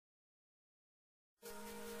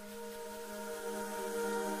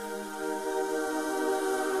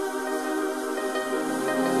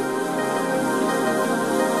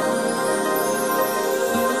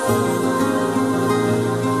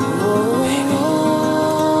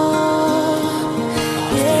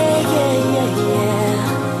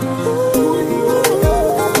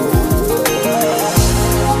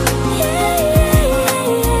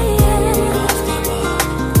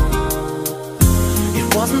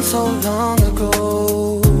So long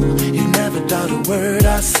ago, you never doubt a word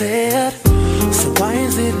I said. So why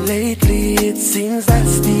is it lately it seems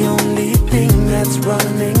that's the only thing that's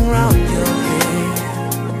running around your head?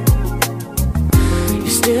 You're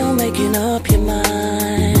still making up your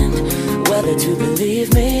mind whether to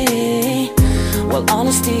believe me. Well,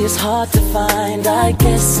 honesty is hard to find. I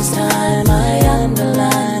guess it's time I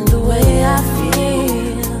underline the way I feel.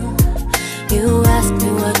 You ask me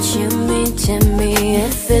what you mean to me,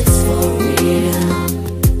 if it's for real.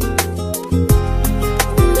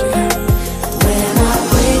 When I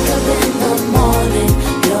wake up in the morning,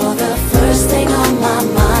 you're the first thing on my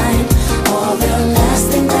mind, or the last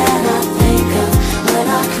thing that I think of when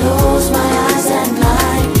I close my eyes at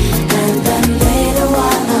night. And then later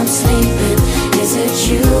while I'm sleeping, is it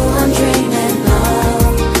you I'm dreaming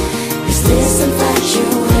of? Is this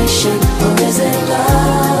infatuation, or is it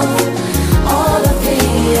love? All of the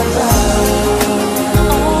above,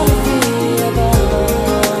 all of the above.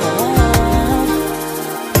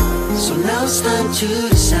 So now it's time to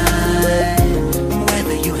decide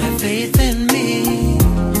whether you have faith in me,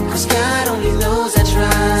 'cause God only knows that's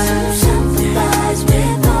right. So sympathize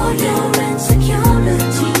with all your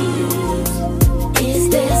insecurities. Is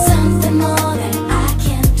there something more that I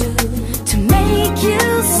can do to make you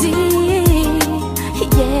see?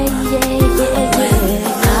 Yeah, yeah, yeah, yeah.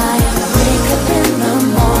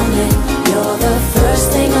 You're the first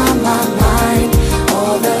thing on my mind,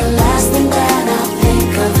 or the last thing that I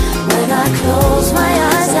think of when I close my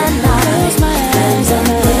eyes at night. And then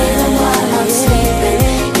later while I'm sleeping,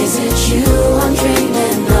 is it you I'm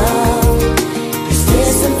dreaming of? Is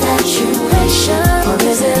this infatuation?